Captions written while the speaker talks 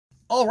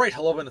All right,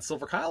 hello, everyone, it's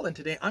silverkyle, and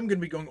today I'm going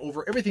to be going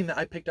over everything that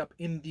I picked up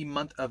in the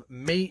month of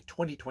May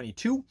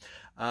 2022.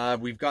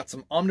 We've got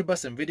some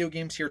omnibus and video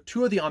games here.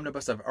 Two of the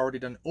omnibus I've already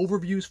done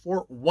overviews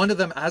for. One of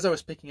them, as I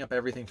was picking up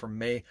everything from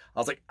May, I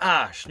was like,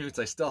 schnoots,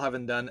 I still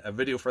haven't done a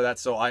video for that,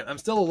 so I'm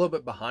still a little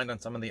bit behind on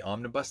some of the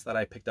omnibus that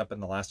I picked up in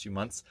the last few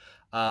months.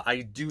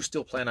 I do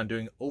still plan on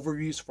doing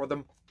overviews for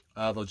them.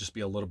 They'll just be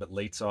a little bit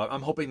late, so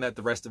I'm hoping that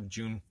the rest of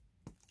June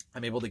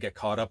I'm able to get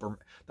caught up, or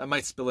that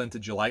might spill into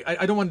July.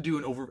 I don't want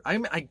to do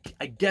an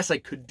I guess I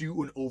could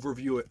do an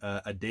overview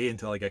a day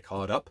until I get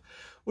caught up,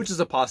 which is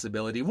a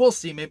possibility. We'll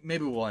see.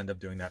 Maybe we'll end up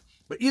doing that.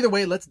 But either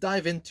way, let's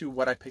dive into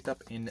what I picked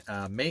up in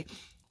May.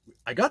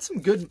 I got some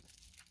good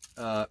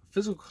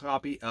physical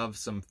copy of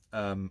some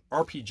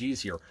RPGs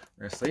here.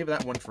 We're going to save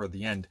that one for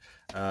the end,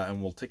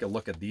 and we'll take a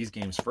look at these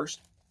games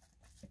first.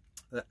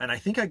 And I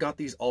think I got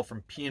these all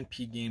from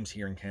P&P Games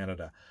here in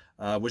Canada,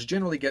 which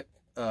generally get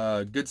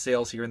good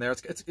sales here and there.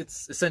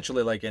 It's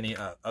essentially like any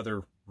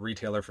other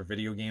retailer for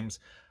video games,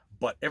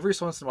 but every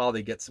so once in a while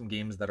they get some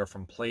games that are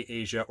from Play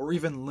Asia or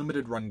even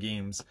limited run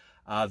games.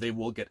 They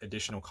will get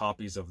additional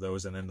copies of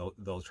those, and then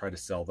they'll try to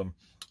sell them,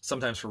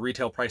 sometimes for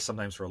retail price,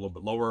 sometimes for a little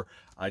bit lower.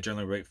 I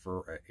generally wait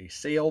for a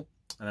sale,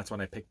 and that's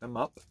when I pick them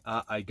up.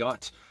 I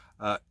got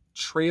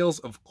Trails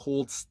of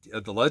Cold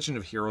Steel, The Legend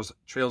of Heroes,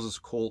 Trails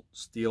of Cold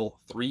Steel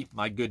 3.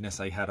 My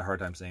goodness, I had a hard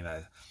time saying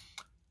that.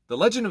 The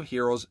Legend of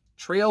Heroes,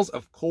 Trails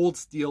of Cold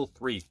Steel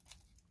 3.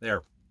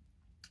 There,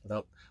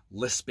 without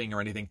lisping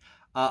or anything.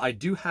 I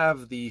do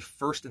have the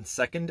first and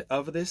second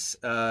of this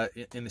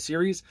in the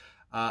series.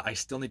 I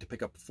still need to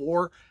pick up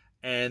 4.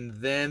 And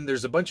then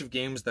there's a bunch of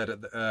games that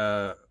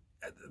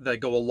that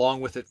go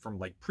along with it, from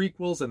like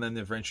prequels, and then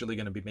they're eventually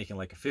going to be making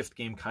like a 5th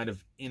game kind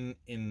of in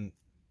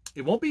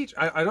it won't be,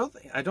 I don't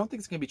think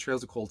it's going to be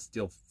Trails of Cold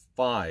Steel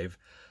 5,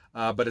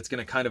 but it's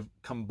going to kind of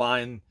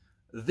combine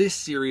this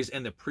series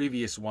and the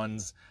previous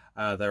ones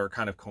that are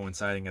kind of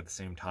coinciding at the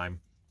same time.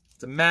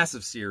 It's a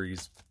massive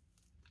series,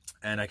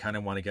 and I kind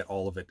of want to get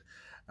all of it.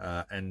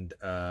 And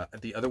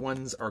the other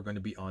ones are going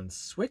to be on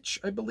Switch,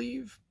 I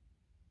believe,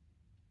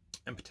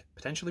 and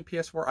potentially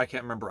PS4. I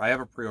can't remember. I have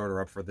a pre-order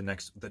up for the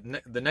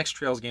next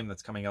Trails game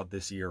that's coming out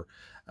this year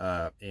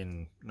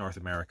in North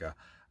America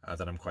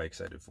that I'm quite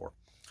excited for.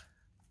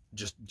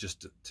 Just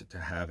to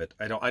have it.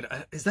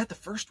 Is that the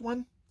first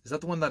one? Is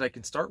that the one that I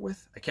can start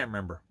with? I can't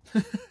remember.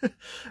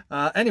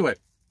 Anyway,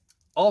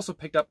 also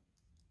picked up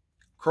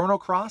Chrono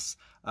Cross,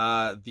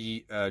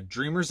 the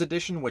Dreamers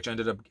Edition, which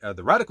ended up,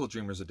 the Radical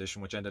Dreamers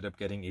Edition, which ended up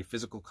getting a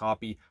physical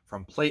copy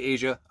from Play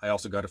Asia. I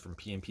also got it from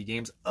P&P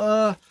Games.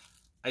 I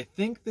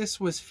think this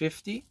was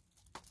 50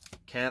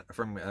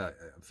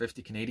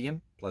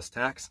 Canadian plus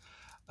tax,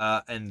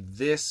 and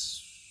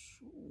this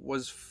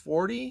was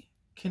 40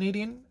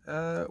 Canadian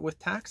with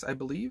tax, I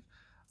believe.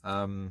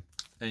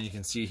 And you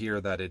can see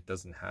here that it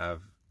doesn't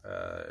have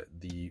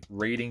the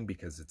rating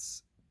because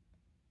it's...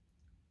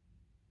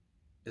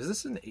 Is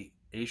this an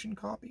Asian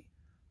copy?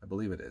 I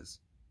believe it is.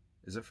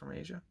 Is it from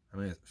Asia? I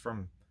mean, it's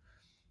from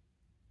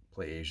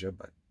Play Asia,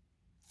 but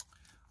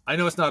I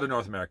know it's not a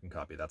North American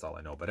copy. That's all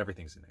I know, but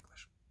everything's in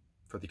English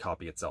for the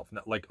copy itself.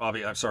 Not like,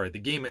 I'm sorry, the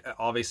game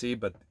obviously,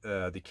 but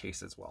the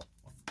case as well.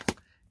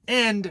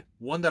 And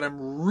one that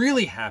I'm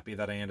really happy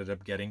that I ended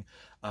up getting,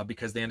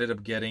 because they ended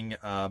up getting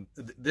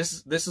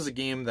this is a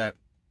game that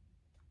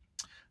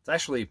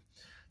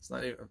it's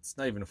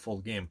not even a full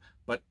game,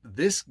 but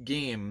this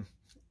game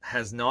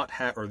has not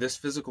had, or this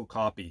physical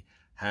copy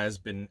has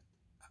been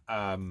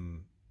out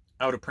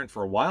of print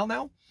for a while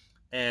now,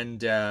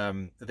 and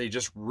they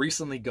just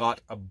recently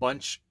got a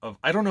bunch of,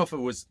 I don't know if it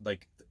was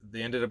like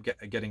they ended up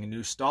getting a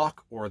new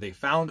stock, or they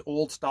found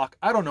old stock.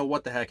 I don't know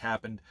what the heck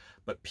happened,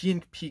 but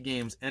P&P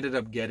Games ended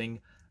up getting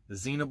the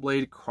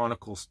Xenoblade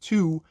Chronicles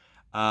 2,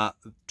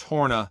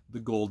 Torna, the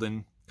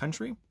Golden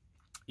Country.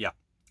 Yeah,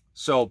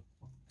 so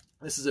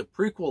this is a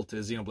prequel to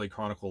Xenoblade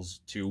Chronicles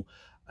 2,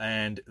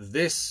 and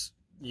this,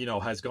 you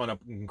know, has gone up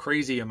in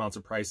crazy amounts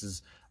of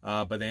prices,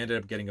 but they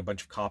ended up getting a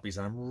bunch of copies,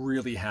 and I'm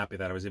really happy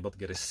that I was able to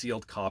get a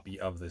sealed copy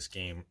of this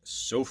game.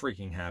 So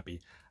freaking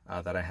happy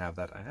that I have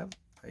that. I have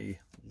a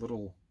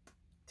little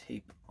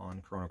tape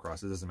on Chrono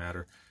Cross. It doesn't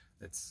matter.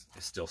 It's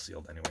still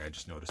sealed anyway. I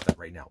just noticed that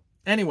right now.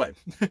 Anyway,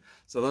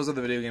 so those are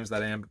the video games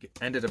that I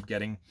ended up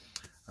getting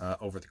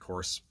over the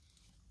course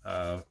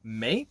of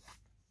May.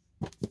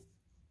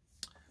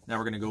 Now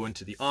we're going to go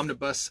into the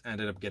omnibus. I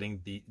ended up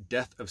getting the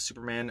Death of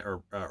Superman,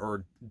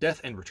 or Death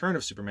and Return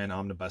of Superman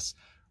omnibus.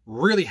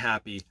 Really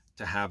happy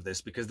to have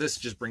this, because this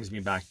just brings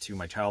me back to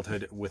my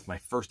childhood with my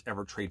first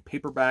ever trade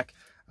paperback.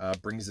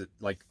 Brings it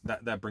like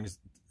that brings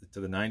it to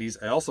the 90s.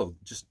 I also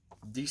just,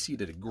 DC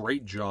did a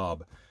great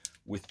job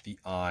with the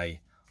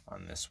eye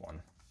on this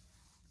one.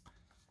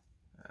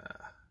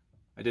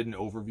 I did an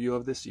overview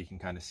of this so you can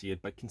kind of see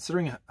it, but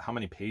considering how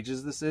many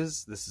pages this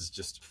is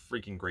just a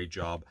freaking great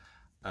job.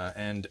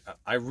 And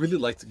I really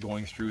liked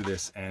going through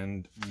this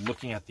and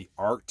looking at the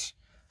art.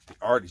 The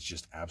art is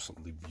just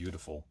absolutely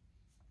beautiful.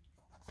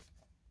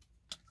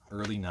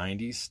 Early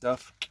 90s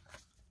stuff.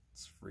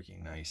 It's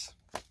freaking nice.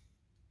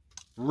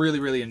 Really,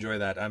 really enjoy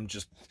that. I'm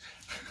just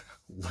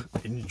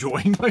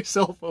enjoying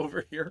myself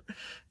over here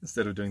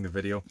instead of doing the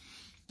video.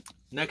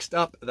 Next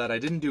up that I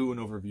didn't do an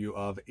overview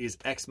of is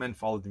X-Men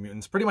Fall of the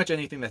Mutants. Pretty much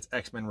anything that's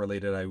X-Men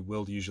related I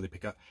will usually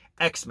pick up.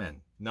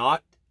 X-Men,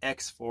 not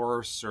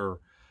X-Force or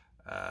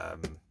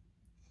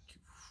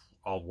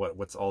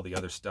what's all the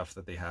other stuff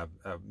that they have,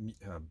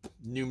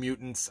 New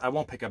Mutants. I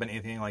won't pick up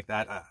anything like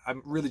that.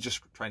 I'm really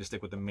just trying to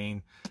stick with the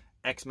main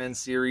X-Men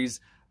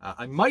series.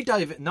 I might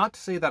dive in, not to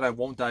say that I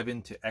won't dive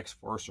into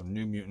X-Force or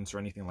New Mutants or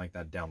anything like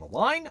that down the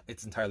line.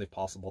 It's entirely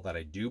possible that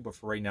I do, but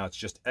for right now, it's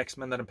just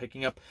X-Men that I'm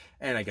picking up,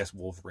 and I guess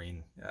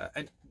Wolverine.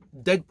 And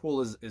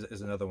Deadpool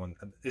is another one,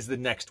 is the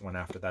next one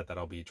after that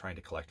I'll be trying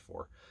to collect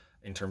for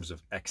in terms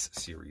of X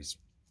series.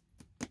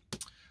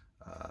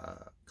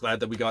 Glad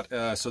that we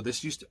got, so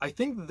this used to, I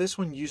think this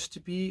one used to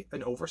be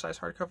an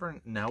oversized hardcover,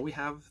 and now we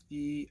have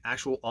the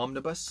actual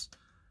omnibus.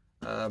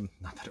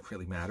 Not that it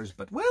really matters,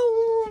 but well,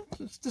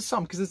 it's to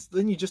some, because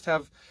then you just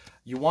have,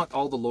 you want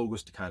all the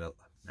logos to kind of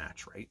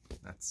match, right?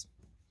 That's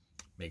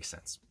makes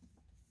sense.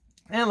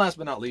 And last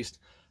but not least,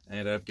 I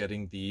ended up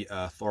getting the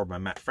Thor by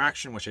Matt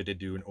Fraction, which I did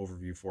do an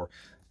overview for.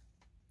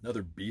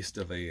 Another beast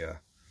of a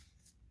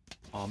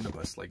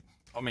omnibus. Like,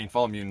 I mean,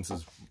 Fall of Mutants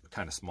is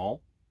kind of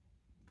small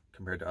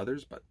compared to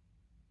others, but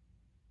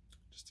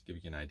just to give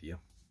you an idea.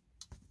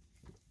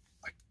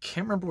 I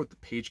can't remember what the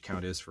page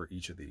count is for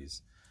each of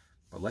these.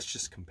 But let's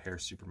just compare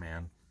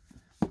Superman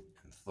and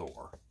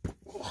Thor.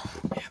 Oh,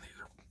 man, these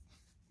are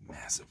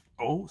massive.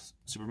 Oh,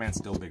 Superman's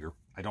still bigger.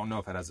 I don't know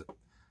if it has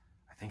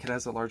I think it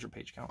has a larger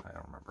page count. I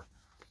don't remember.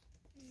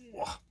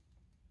 Oh.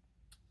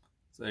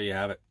 So there you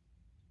have it.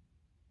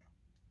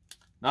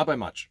 Not by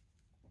much.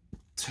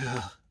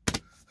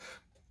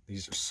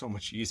 These are so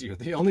much easier.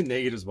 The only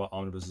negatives about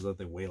omnibus is that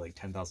they weigh like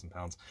 10,000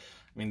 pounds.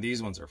 I mean,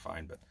 these ones are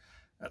fine, but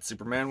that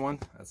Superman one,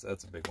 that's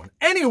a big one.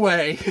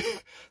 Anyway,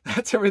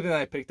 that's everything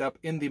I picked up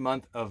in the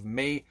month of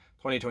May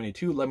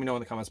 2022. Let me know in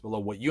the comments below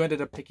what you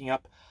ended up picking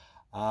up.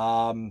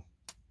 Yeah,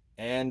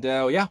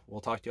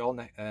 we'll talk to you all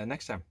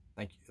next time.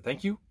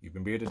 Thank you. You've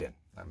been bearded in.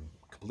 I'm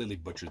completely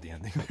butchered the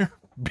ending there.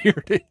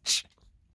 Beardage.